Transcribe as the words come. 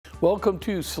Welcome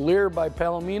to SolAire by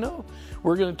Palomino.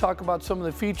 We're going to talk about some of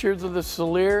the features of the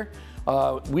SolAire.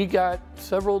 We got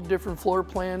several different floor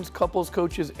plans, couples,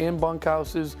 coaches, and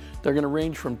bunkhouses. They're going to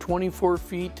range from 24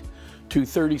 feet to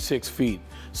 36 feet.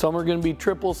 Some are going to be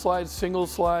triple slides, single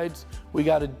slides. We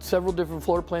got several different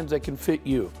floor plans that can fit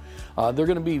you. They're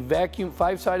going to be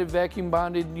five-sided vacuum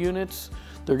bonded units.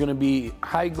 They're going to be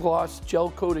high gloss gel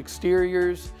coat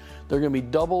exteriors. They're going to be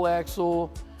double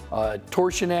axle,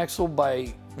 torsion axle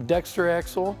by Dexter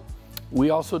axle. We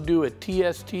also do a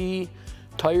TST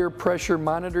tire pressure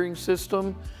monitoring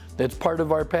system that's part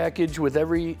of our package with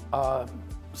every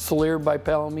SolAire by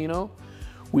Palomino.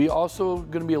 We also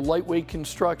going to be a lightweight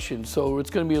construction, so it's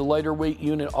going to be a lighter weight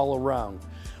unit all around.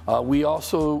 We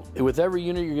also, with every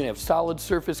unit, you're going to have solid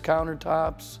surface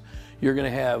countertops. You're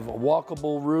going to have a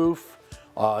walkable roof.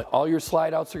 All your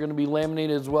slide outs are going to be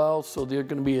laminated as well, so they're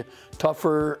going to be a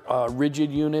tougher,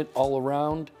 rigid unit all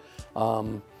around.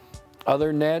 Other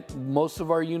than that, most of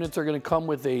our units are going to come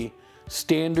with a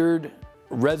standard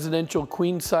residential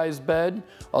queen size bed.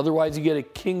 Otherwise, you get a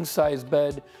king size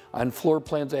bed on floor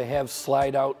plans that have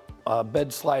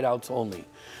bed slide outs only.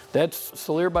 That's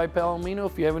SolAire by Palomino.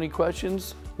 If you have any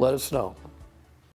questions, let us know.